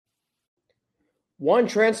One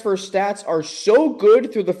transfer's stats are so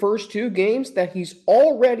good through the first two games that he's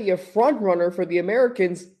already a frontrunner for the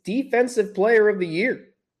Americans' Defensive Player of the Year.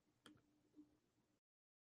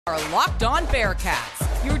 Our Locked On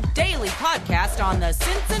Bearcats, your daily podcast on the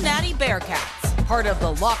Cincinnati Bearcats, part of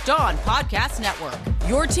the Locked On Podcast Network,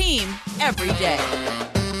 your team every day.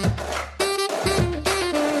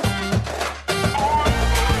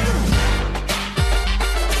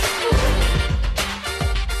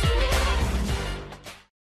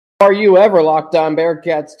 Are you ever Locked On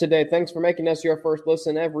Bearcats today? Thanks for making us your first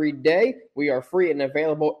listen every day. We are free and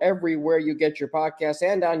available everywhere you get your podcasts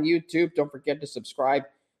and on YouTube. Don't forget to subscribe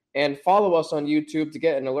and follow us on YouTube to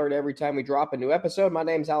get an alert every time we drop a new episode. My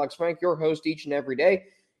name is Alex Frank, your host each and every day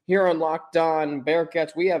here on Locked On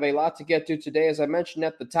Bearcats. We have a lot to get to today. As I mentioned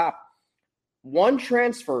at the top, a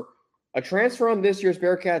transfer on this year's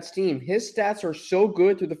Bearcats team. His stats are so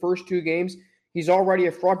good through the first two games. He's already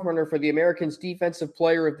a frontrunner for the Americans' Defensive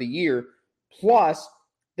Player of the Year. Plus,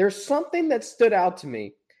 there's something that stood out to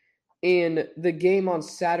me in the game on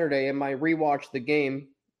Saturday in my rewatch the game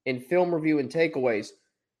in film review and takeaways.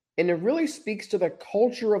 And it really speaks to the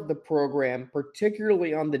culture of the program,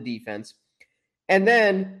 particularly on the defense. And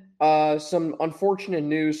then some unfortunate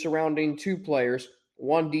news surrounding two players,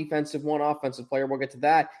 one defensive, one offensive player. We'll get to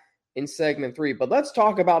that in segment 3. But let's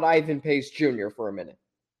talk about Ivan Pace Jr. for a minute.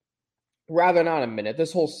 Rather, not a minute.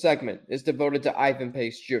 This whole segment is devoted to Ivan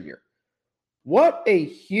Pace Jr. What a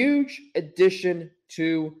huge addition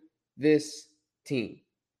to this team.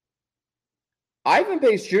 Ivan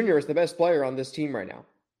Pace Jr. is the best player on this team right now.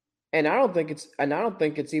 And I don't think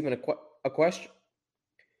it's even a question.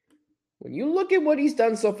 When you look at what he's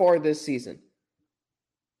done so far this season,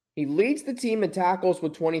 he leads the team in tackles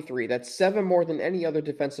with 23. That's 7 more than any other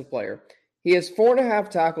defensive player. He has 4.5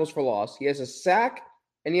 tackles for loss. He has a sack,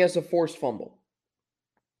 and he has a forced fumble.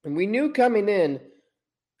 And we knew coming in,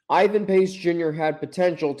 Ivan Pace Jr. had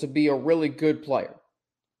potential to be a really good player.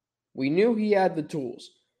 We knew he had the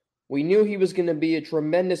tools. We knew he was going to be a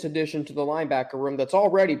tremendous addition to the linebacker room that's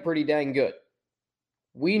already pretty dang good.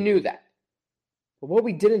 We knew that. But what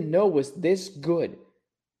we didn't know was this good,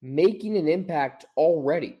 making an impact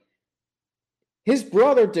already. His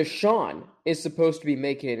brother Deshaun is supposed to be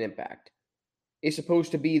making an impact. Is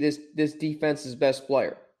supposed to be this defense's best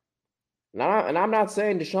player. And I'm not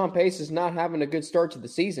saying Deshaun Pace is not having a good start to the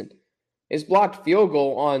season. His blocked field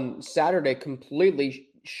goal on Saturday completely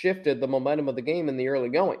shifted the momentum of the game in the early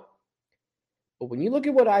going. But when you look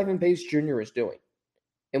at what Ivan Pace Jr. is doing,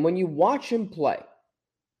 and when you watch him play,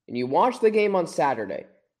 and you watch the game on Saturday,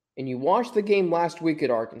 and you watch the game last week at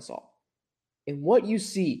Arkansas, and what you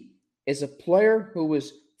see is a player who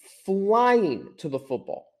is flying to the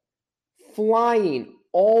football. Flying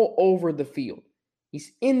all over the field.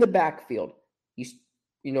 He's in the backfield. He's,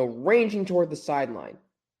 ranging toward the sideline.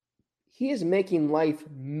 He is making life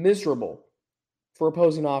miserable for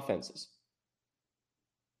opposing offenses.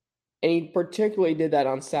 And he particularly did that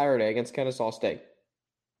on Saturday against Kennesaw State.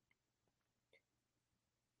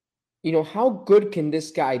 How good can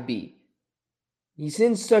this guy be? He's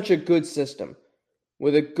in such a good system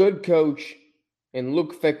with a good coach in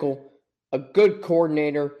Luke Fickell, a good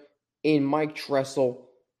coordinator in Mike Tressel,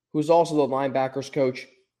 who's also the linebackers coach.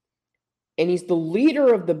 And he's the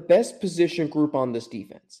leader of the best position group on this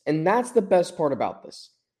defense. And that's the best part about this.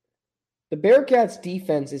 The Bearcats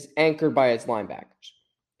defense is anchored by its linebackers.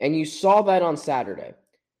 And you saw that on Saturday.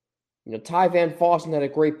 Ty Van Fossen had a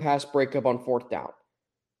great pass breakup on 4th down.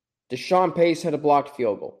 Deshaun Pace had a blocked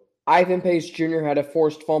field goal. Ivan Pace Jr. had a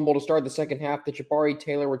forced fumble to start the second half that Jabari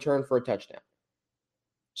Taylor returned for a touchdown.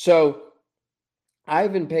 So,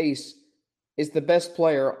 Ivan Pace is the best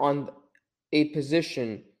player on a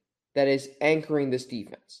position that is anchoring this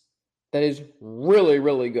defense. That is really,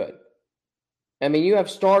 really good. I mean, you have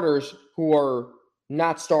starters who are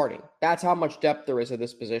not starting. That's how much depth there is at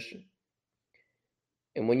this position.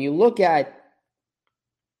 And when you look at,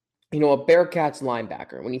 a Bearcats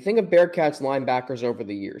linebacker, when you think of Bearcats linebackers over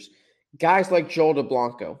the years, guys like Joel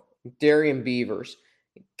DeBlanco, Darian Beavers,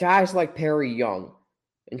 guys like Perry Young,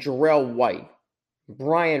 and Jarrell White,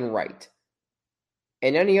 Brian Wright,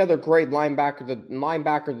 and any other great linebacker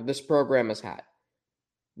that this program has had.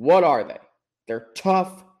 What are they? They're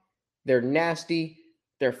tough, they're nasty,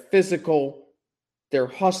 they're physical, they're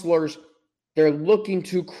hustlers, they're looking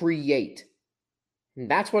to create. And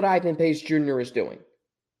that's what Ivan Pace Jr. is doing.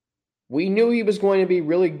 We knew he was going to be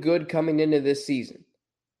really good coming into this season.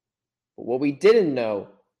 But what we didn't know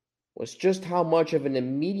was just how much of an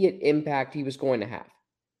immediate impact he was going to have.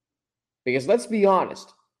 Because let's be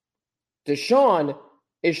honest, Deshaun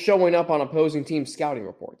is showing up on opposing team scouting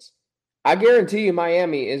reports. I guarantee you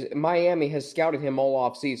Miami has scouted him all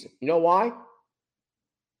off season. You know why?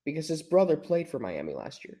 Because his brother played for Miami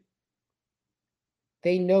last year.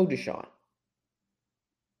 They know Deshaun.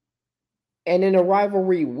 And in a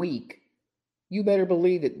rivalry week, you better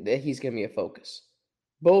believe that he's going to be a focus.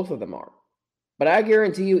 Both of them are. But I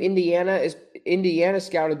guarantee you Indiana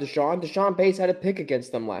scouted Deshaun. Deshaun Pace had a pick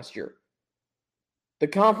against them last year. The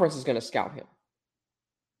conference is going to scout him.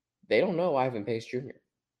 They don't know Ivan Pace Jr.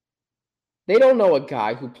 They don't know a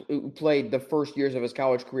guy who played the first years of his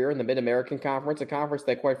college career in the Mid-American Conference, a conference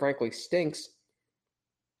that quite frankly stinks.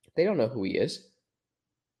 They don't know who he is.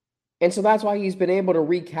 And so that's why he's been able to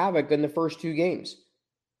wreak havoc in the first two games.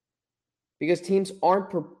 Because teams aren't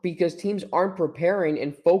preparing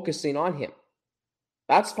and focusing on him.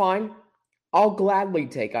 That's fine. I'll gladly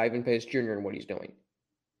take Ivan Pace Jr. and what he's doing.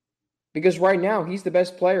 Because right now, he's the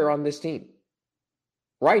best player on this team.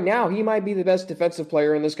 Right now, he might be the best defensive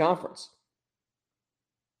player in this conference.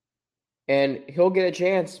 And he'll get a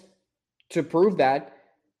chance to prove that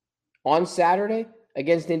on Saturday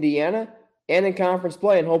against Indiana and in conference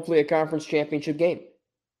play and hopefully a conference championship game.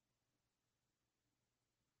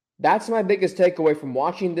 That's my biggest takeaway from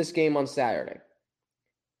watching this game on Saturday.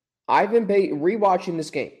 Rewatching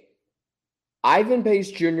this game. Ivan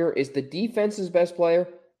Pace Jr. is the defense's best player,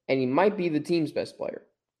 and he might be the team's best player.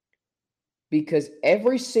 Because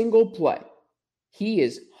every single play, he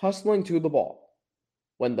is hustling to the ball.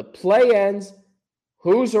 When the play ends,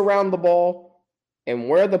 who's around the ball, and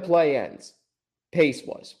where the play ends, Pace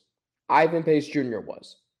was. Ivan Pace Jr.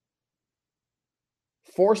 was.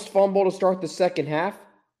 Forced fumble to start the second half.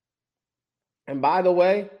 And by the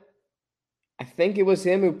way, I think it was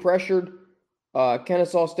him who pressured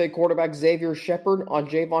Kennesaw State quarterback Xavier Shepard on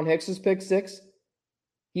Javon Hicks's pick six.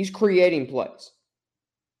 He's creating plays.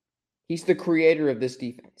 He's the creator of this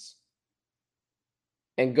defense.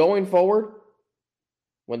 And going forward,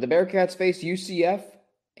 when the Bearcats face UCF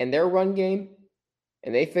and their run game,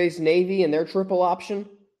 and they face Navy and their triple option,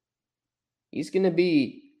 he's going to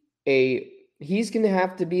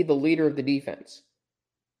have to be the leader of the defense.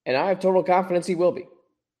 And I have total confidence he will be.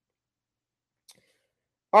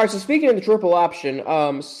 All right, so speaking of the triple option,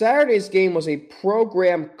 Saturday's game was a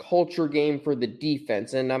program culture game for the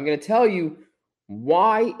defense, and I'm going to tell you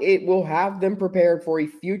why it will have them prepared for a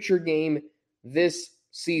future game this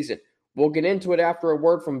season. We'll get into it after a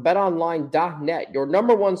word from betonline.net, your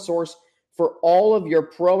number one source for all of your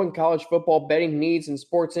pro and college football betting needs and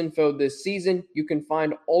sports info this season. You can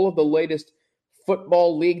find all of the latest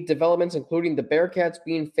football league developments, including the Bearcats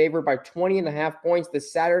being favored by 20.5 points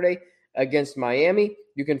this Saturday against Miami.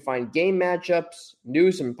 You can find game matchups,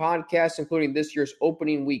 news, and podcasts, including this year's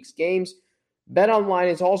opening week's games.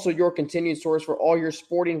 BetOnline is also your continued source for all your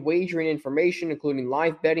sporting wagering information, including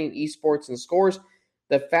live betting, esports, and scores.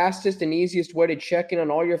 The fastest and easiest way to check in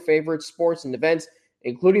on all your favorite sports and events,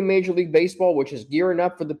 including Major League Baseball, which is gearing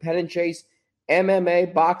up for the pennant chase,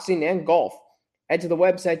 MMA, boxing, and golf. Head to the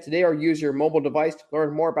website today or use your mobile device to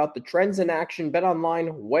learn more about the trends in action.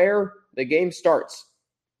 BetOnline, where the game starts.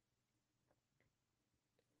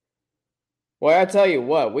 Well, I tell you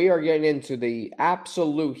what, we are getting into the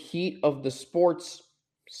absolute heat of the sports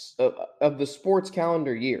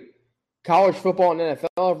calendar year. College football and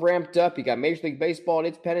NFL have ramped up. You got Major League Baseball and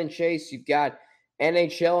its pennant chase. You've got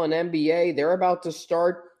NHL and NBA. They're about to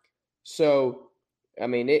start. So, I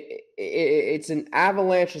mean, it's an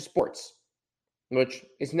avalanche of sports, which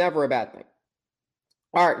is never a bad thing.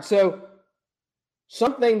 All right, so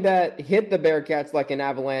something that hit the Bearcats like an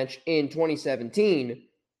avalanche in 2017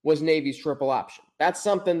 was Navy's triple option. That's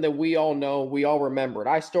something that we all know, we all remember it.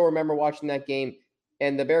 I still remember watching that game,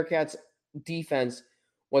 and the Bearcats' defense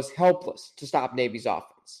was helpless to stop Navy's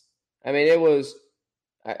offense. I mean,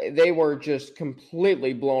 they were just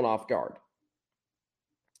completely blown off guard.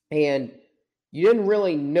 And you didn't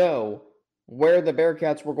really know where the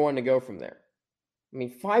Bearcats were going to go from there. I mean,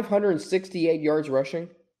 568 yards rushing.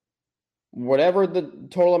 Whatever the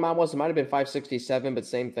total amount was, it might have been 567, but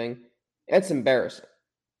same thing. It's embarrassing.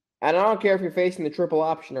 And I don't care if you're facing the triple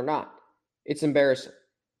option or not. It's embarrassing.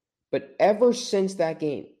 But ever since that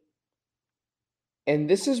game, and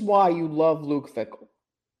this is why you love Luke Fickell,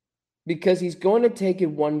 because he's going to take it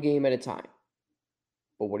one game at a time.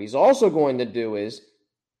 But what he's also going to do is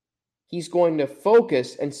he's going to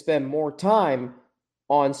focus and spend more time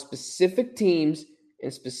on specific teams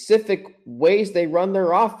and specific ways they run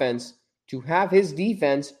their offense to have his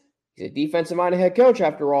defense. He's a defensive-minded head coach,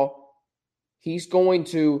 after all. He's going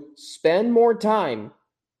to spend more time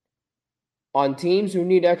on teams who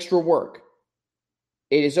need extra work.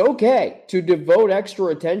 It is okay to devote extra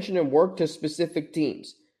attention and work to specific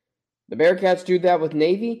teams. The Bearcats do that with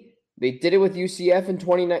Navy. They did it with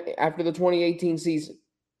UCF after the 2018 season.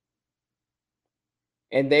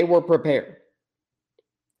 And they were prepared.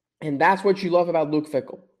 And that's what you love about Luke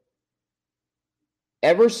Fickell.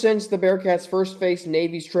 Ever since the Bearcats first faced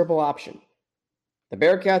Navy's triple option, the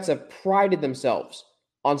Bearcats have prided themselves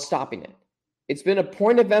on stopping it. It's been a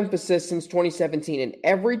point of emphasis since 2017, and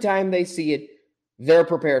every time they see it, they're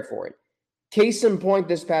prepared for it. Case in point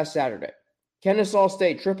this past Saturday, Kennesaw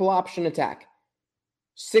State triple option attack.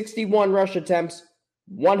 61 rush attempts,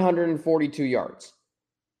 142 yards.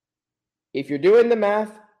 If you're doing the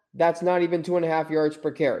math, that's not even 2.5 yards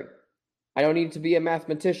per carry. I don't need to be a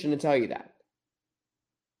mathematician to tell you that.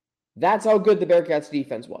 That's how good the Bearcats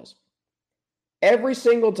defense was. Every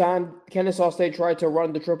single time Kennesaw State tried to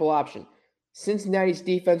run the triple option, Cincinnati's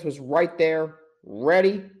defense was right there,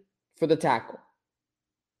 ready for the tackle.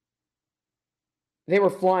 They were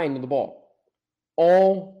flying to the ball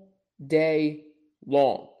all day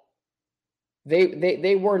long.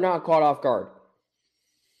 They were not caught off guard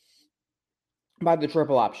by the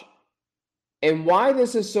triple option. And why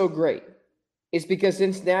this is so great is because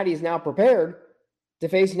Cincinnati is now prepared to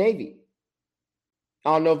face Navy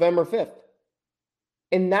on November 5th.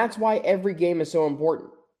 And that's why every game is so important,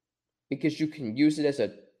 because you can use it as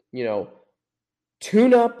a,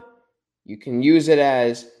 tune-up. You can use it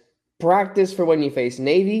as practice for when you face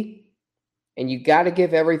Navy, and you got to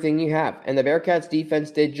give everything you have. And the Bearcats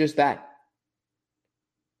defense did just that.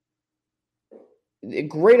 A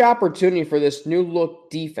great opportunity for this new look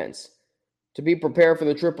defense to be prepared for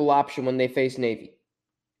the triple option when they face Navy.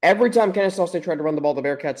 Every time Kennesaw State tried to run the ball, the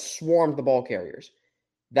Bearcats swarmed the ball carriers.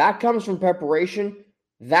 That comes from preparation.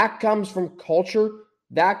 That comes from culture.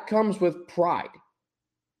 That comes with pride.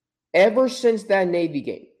 Ever since that Navy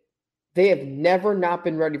game, they have never not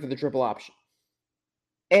been ready for the triple option.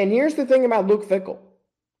 And here's the thing about Luke Fickell.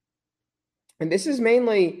 And this is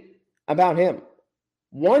mainly about him.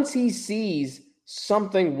 Once he sees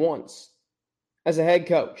something once as a head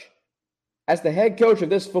coach, as the head coach of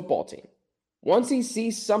this football team, once he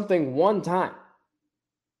sees something one time,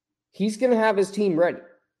 he's going to have his team ready.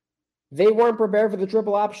 They weren't prepared for the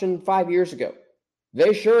triple option 5 years ago.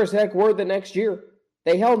 They sure as heck were the next year.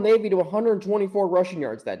 They held Navy to 124 rushing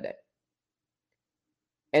yards that day.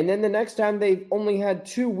 And then the next time they only had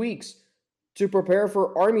 2 weeks to prepare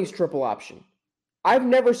for Army's triple option. I've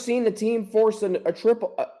never seen a team force a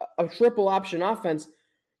triple option offense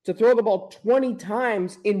to throw the ball 20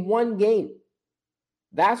 times in one game.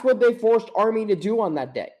 That's what they forced Army to do on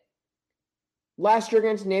that day. Last year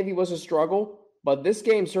against Navy was a struggle, but this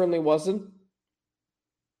game certainly wasn't.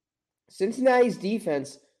 Cincinnati's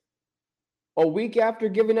defense, a week after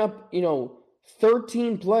giving up,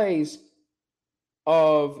 13 plays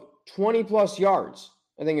of 20-plus yards,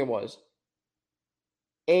 I think it was,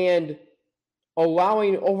 and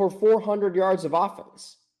allowing over 400 yards of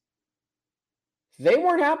offense, they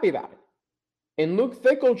weren't happy about it. And Luke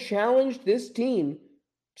Fickell challenged this team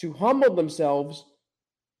to humble themselves,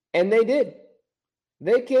 and they did.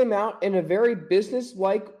 They came out in a very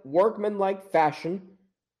business-like, workman-like fashion,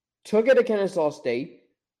 took it to Kennesaw State,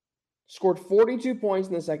 scored 42 points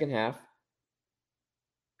in the second half,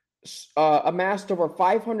 amassed over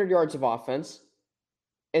 500 yards of offense,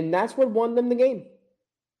 and that's what won them the game.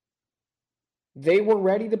 They were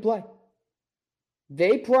ready to play.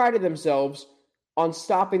 They prided themselves on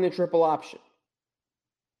stopping the triple option.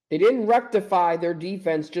 They didn't rectify their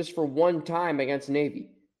defense just for one time against Navy.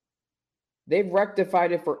 They've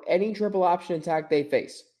rectified it for any triple option attack they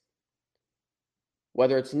face,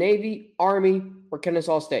 whether it's Navy, Army, or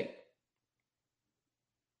Kennesaw State.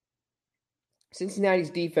 Cincinnati's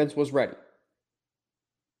defense was ready.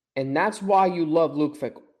 And that's why you love Luke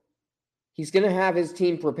Fickell. He's going to have his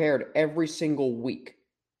team prepared every single week.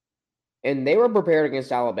 And they were prepared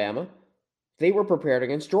against Alabama. They were prepared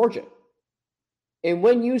against Georgia. And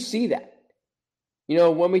when you see that,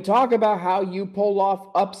 when we talk about how you pull off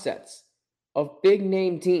upsets of big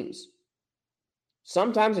name teams,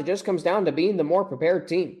 sometimes it just comes down to being the more prepared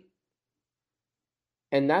team.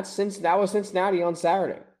 And that was Cincinnati on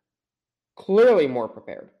Saturday. Clearly more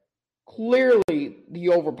prepared. Clearly the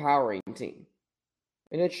overpowering team.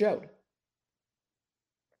 And it showed.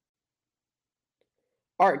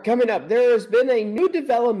 All right, coming up, there has been a new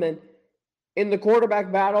development in the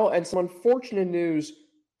quarterback battle and some unfortunate news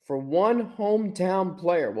for one hometown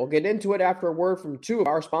player. We'll get into it after a word from two of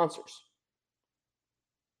our sponsors.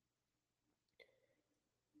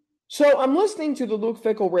 So I'm listening to the Luke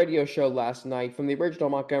Fickell radio show last night from the original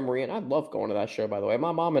Montgomery, and I love going to that show, by the way.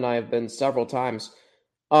 My mom and I have been several times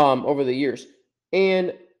over the years.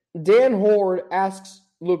 And Dan Horde asks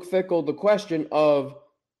Luke Fickell the question of,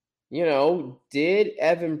 did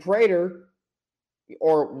Evan Prater,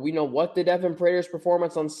 or what did Evan Prater's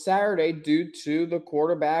performance on Saturday do to the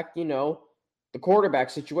quarterback, the quarterback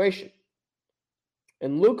situation?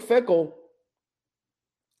 And Luke Fickell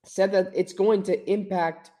said that it's going to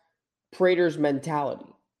impact Prater's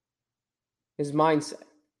mentality, his mindset.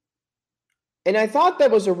 And I thought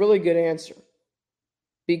that was a really good answer,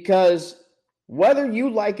 because whether you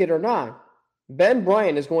like it or not, Ben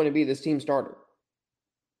Bryant is going to be this team starter.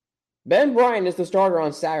 Ben Bryant is the starter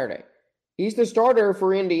on Saturday. He's the starter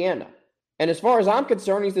for Indiana. And as far as I'm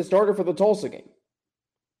concerned, he's the starter for the Tulsa game.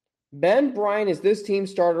 Ben Bryant is this team's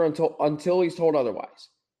starter until he's told otherwise.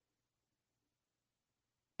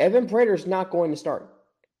 Evan Prater is not going to start.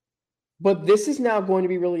 But this is now going to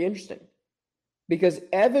be really interesting, because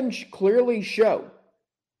Evan clearly showed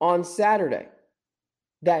on Saturday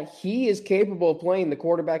that he is capable of playing the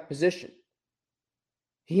quarterback position.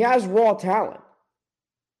 He has raw talent.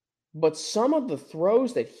 But some of the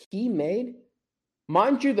throws that he made,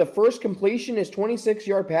 mind you, the first completion is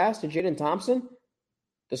 26-yard pass to Jaden Thompson.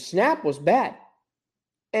 The snap was bad.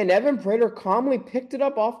 And Evan Prater calmly picked it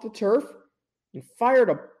up off the turf and fired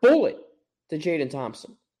a bullet to Jaden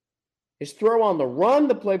Thompson. His throw on the run,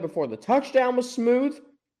 the play before the touchdown, was smooth.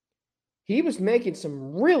 He was making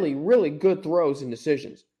some really, really good throws and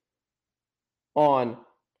decisions on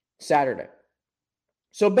Saturday.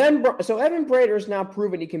 So Evan Prater has now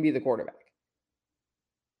proven he can be the quarterback.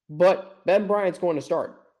 But Ben Bryant's going to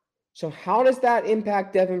start. So how does that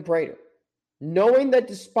impact Evan Prater? Knowing that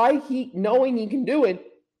despite knowing he can do it,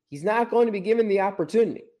 he's not going to be given the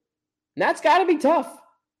opportunity. And that's got to be tough.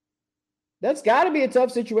 That's got to be a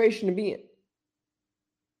tough situation to be in.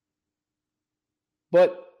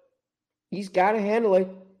 But he's got to handle it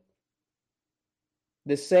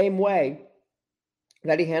the same way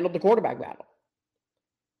that he handled the quarterback battle.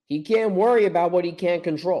 He can't worry about what he can't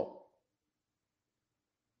control.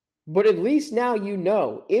 But at least now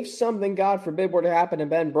if something, God forbid, were to happen to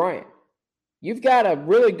Ben Bryant, you've got a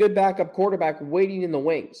really good backup quarterback waiting in the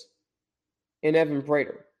wings in Evan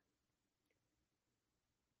Prater.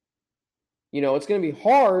 It's going to be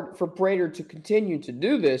hard for Prater to continue to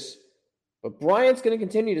do this, but Bryant's going to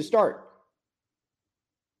continue to start.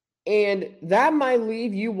 And that might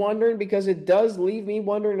leave you wondering, because it does leave me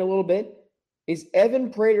wondering a little bit, is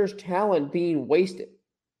Evan Prater's talent being wasted?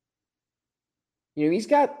 He's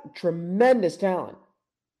got tremendous talent.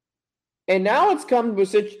 And now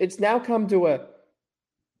it's now come to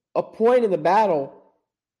a point in the battle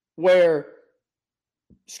where,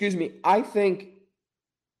 I think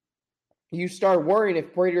you start worrying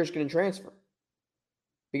if Prater's going to transfer.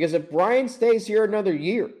 Because if Bryant stays here another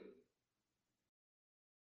year,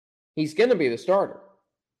 he's going to be the starter.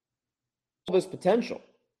 All this potential.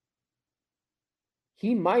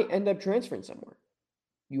 He might end up transferring somewhere.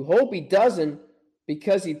 You hope he doesn't,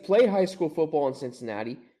 because he played high school football in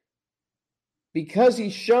Cincinnati, because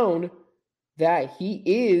he's shown that he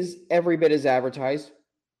is every bit as advertised,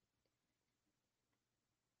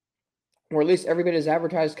 or at least every bit as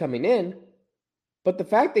advertised coming in. But the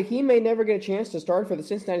fact that he may never get a chance to start for the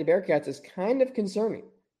Cincinnati Bearcats is kind of concerning.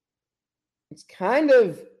 It's kind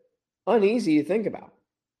of uneasy to think about.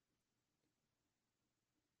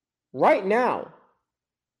 Right now,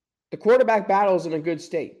 the quarterback battle is in a good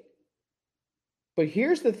state. But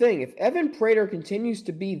here's the thing. If Evan Prater continues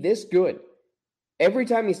to be this good every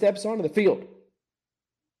time he steps onto the field,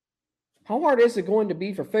 how hard is it going to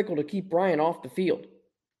be for Fickell to keep Bryant off the field?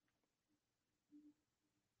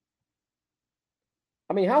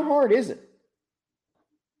 I mean, how hard is it?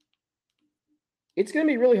 It's going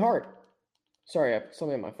to be really hard. Sorry, I put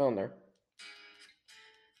something on my phone there.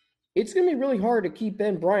 It's going to be really hard to keep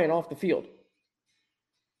Ben Bryant off the field.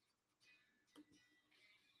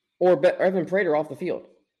 Or Evan Prater off the field.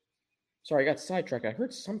 Sorry, I got sidetracked. I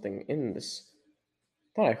heard something in this. I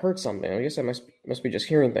thought I heard something. I guess I must be just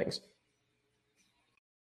hearing things.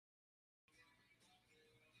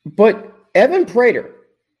 But Evan Prater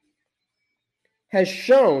has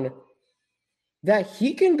shown that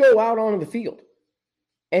he can go out onto the field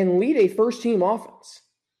and lead a first-team offense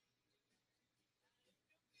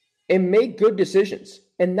and make good decisions.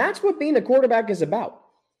 And that's what being a quarterback is about.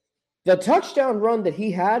 The touchdown run that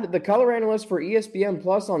he had, the color analyst for ESPN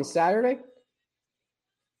Plus on Saturday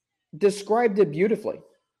described it beautifully.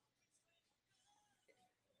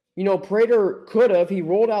 Prater he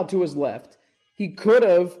rolled out to his left. He could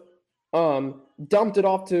have dumped it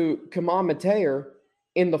off to Kaman Mateer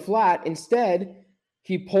in the flat. Instead,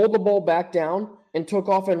 he pulled the ball back down and took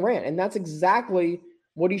off and ran. And that's exactly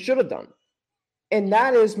what he should have done. And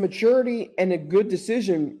that is maturity and a good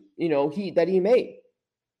decision, that he made.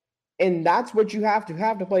 And that's what you have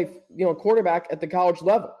to play, quarterback at the college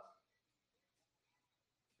level.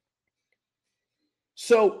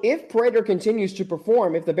 So if Prater continues to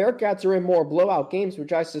perform, if the Bearcats are in more blowout games,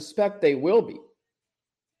 which I suspect they will be,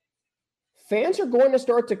 fans are going to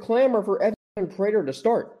start to clamor for Evan Prater to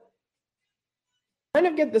start. I kind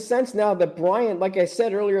of get the sense now that Bryant, like I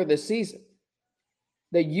said earlier this season,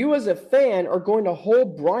 that you as a fan are going to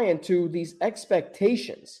hold Bryant to these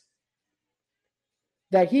expectations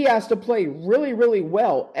that he has to play really, really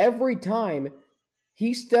well every time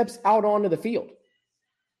he steps out onto the field.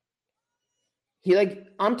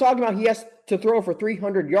 I'm talking about he has to throw for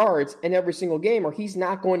 300 yards in every single game, or he's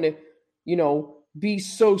not going to, be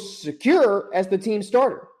so secure as the team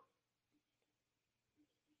starter.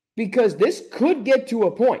 Because this could get to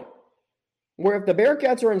a point where if the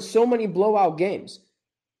Bearcats are in so many blowout games,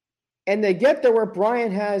 and they get there where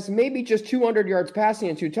Bryant has maybe just 200 yards passing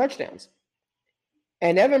and 2 touchdowns,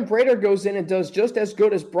 and Evan Prater goes in and does just as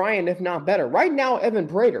good as Bryant, if not better. Right now, Evan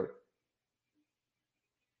Prater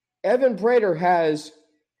has,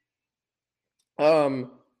 what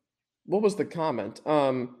was the comment?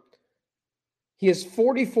 He has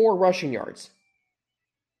 44 rushing yards.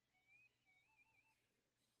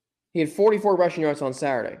 He had 44 rushing yards on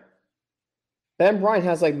Saturday. Ben Bryant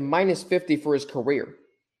has minus 50 for his career.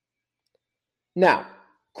 Now,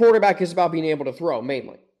 quarterback is about being able to throw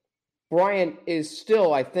mainly. Bryant is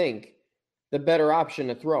still, I think, the better option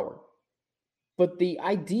at thrower. But the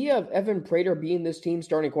idea of Evan Prater being this team's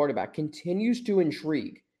starting quarterback continues to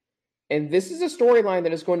intrigue. And this is a storyline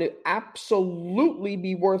that is going to absolutely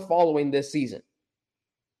be worth following this season.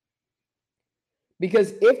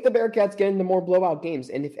 Because if the Bearcats get into more blowout games,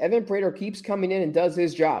 and if Evan Prater keeps coming in and does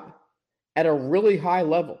his job at a really high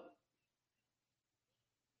level,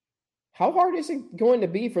 how hard is it going to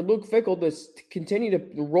be for Luke Fickell to continue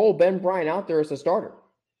to roll Ben Bryant out there as a starter?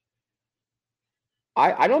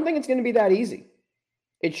 I don't think it's going to be that easy.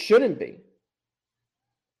 It shouldn't be.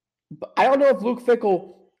 But I don't know if Luke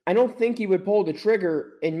Fickell, I don't think he would pull the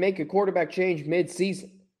trigger and make a quarterback change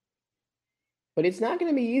mid-season. But it's not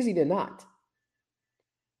going to be easy to not.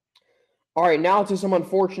 All right, now to some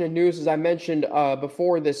unfortunate news. As I mentioned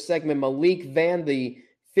before this segment, Malik Vann, the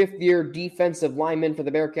fifth-year defensive lineman for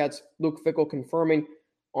the Bearcats, Luke Fickell confirming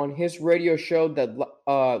on his radio show that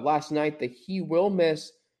last night that he will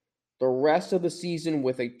miss the rest of the season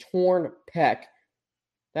with a torn pec.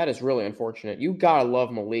 That is really unfortunate. You got to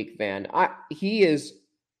love Malik Vann. He is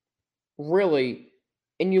really,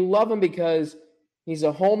 and you love him because he's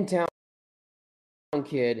a hometown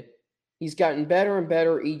kid. He's gotten better and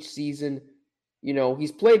better each season.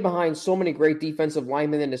 He's played behind so many great defensive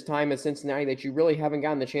linemen in his time at Cincinnati that you really haven't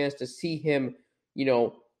gotten the chance to see him, in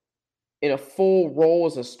a full role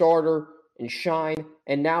as a starter and shine.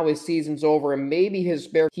 And now his season's over, and maybe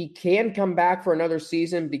he can come back for another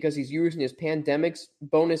season because he's using his pandemic's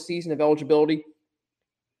bonus season of eligibility.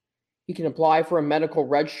 He can apply for a medical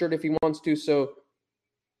red shirt if he wants to. So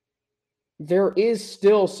there is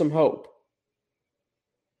still some hope.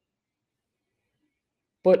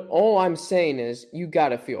 But all I'm saying is you got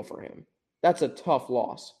to feel for him. That's a tough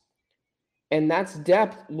loss. And that's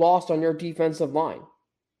depth lost on your defensive line.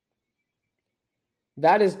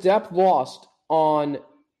 That is depth lost on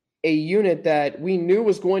a unit that we knew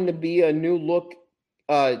was going to be a new look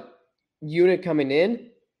unit coming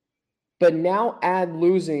in. But now add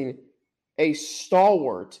losing a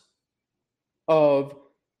stalwart of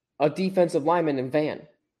a defensive lineman in Vann.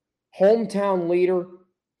 Hometown leader,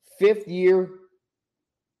 fifth year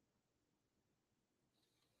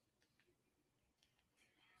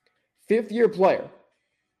player,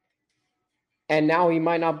 and now he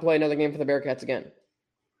might not play another game for the Bearcats again.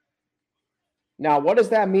 Now, what does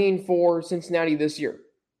that mean for Cincinnati this year?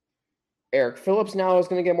 Eric Phillips now is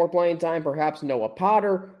going to get more playing time, perhaps Noah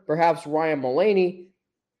Potter, perhaps Ryan Mullaney.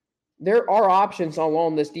 There are options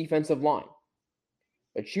along this defensive line,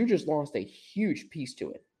 but you just lost a huge piece to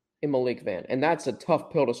it in Malik Vann, and that's a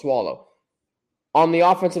tough pill to swallow. On the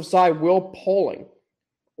offensive side, Will Poling,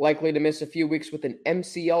 likely to miss a few weeks with an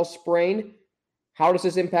MCL sprain. How does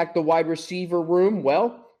this impact the wide receiver room?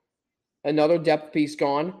 Well, another depth piece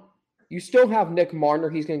gone. You still have Nick Marner.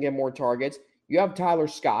 He's going to get more targets. You have Tyler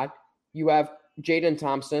Scott. You have Jaden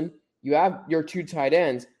Thompson. You have your 2 tight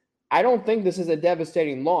ends. I don't think this is a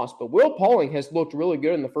devastating loss, but Will Poling has looked really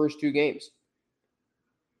good in the first 2 games.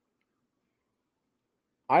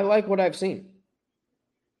 I like what I've seen.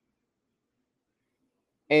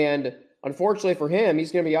 And unfortunately for him,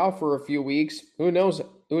 he's going to be out for a few weeks. Who knows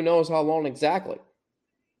how long exactly.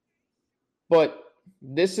 But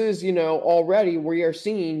this is, already we are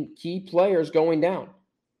seeing key players going down.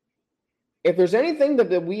 if there's anything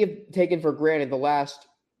that we have taken for granted the last,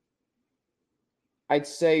 I'd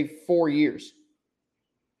say, 4 years,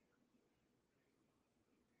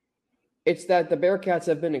 it's that the Bearcats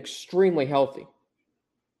have been extremely healthy.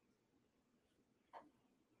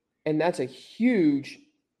 And that's been a huge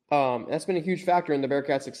factor in the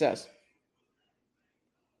Bearcats' success.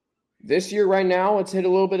 This year, right now, it's hit a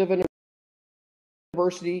little bit of an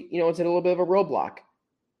adversity. It's hit a little bit of a roadblock.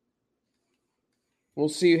 We'll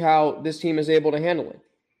see how this team is able to handle it.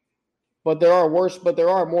 But there are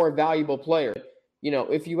more valuable players.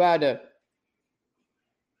 If you had to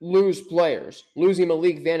lose players, losing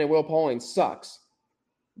Malik Vann and Will Pauling sucks.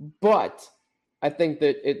 But I think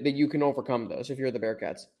that you can overcome those if you're the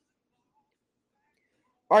Bearcats.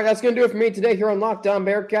 All right, that's going to do it for me today here on Locked On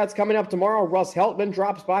Bearcats. Coming up tomorrow, Russ Heltman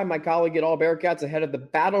drops by, my colleague at All Bearcats, ahead of the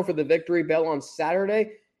battle for the victory bell on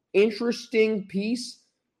Saturday. Interesting piece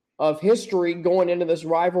of history going into this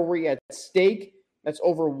rivalry at stake that's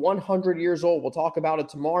over 100 years old. We'll talk about it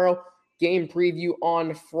tomorrow. Game preview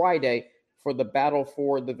on Friday for the battle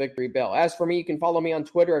for the victory bell. As for me, you can follow me on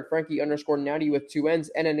Twitter at Frankie_90 with 2 N's,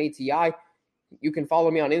 NNATI. You can follow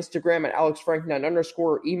me on Instagram at AlexFrank9_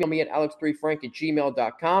 or email me at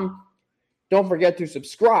alex3frank@gmail.com. Don't forget to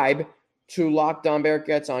subscribe to Locked On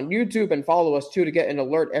Bearcats on YouTube and follow us too to get an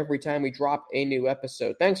alert every time we drop a new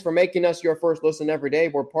episode. Thanks for making us your first listen every day.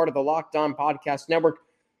 We're part of the Locked On Podcast Network,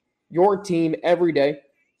 your team every day.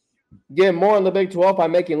 Get more on the Big 12 by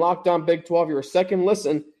making Locked On Big 12 your second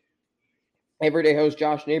listen. Everyday host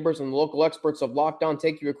Josh Neighbors and the local experts of Locked On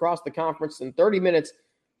take you across the conference in 30 minutes.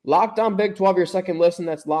 Locked On Big 12, your second listen.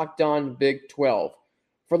 That's Locked On Big 12.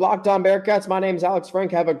 For Locked On Bearcats, my name is Alex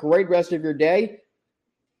Frank. Have a great rest of your day.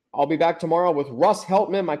 I'll be back tomorrow with Russ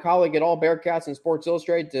Heltman, my colleague at All Bearcats and Sports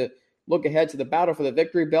Illustrated, to look ahead to the battle for the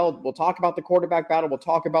victory bell. We'll talk about the quarterback battle. We'll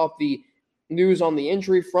talk about the news on the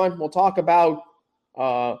injury front. We'll talk about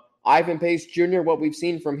Ivan Pace Jr., what we've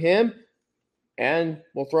seen from him, and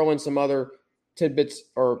we'll throw in some other tidbits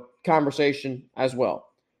or conversation as well.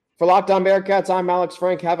 For Locked On Bearcats, I'm Alex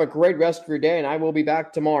Frank. Have a great rest of your day, and I will be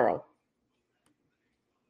back tomorrow.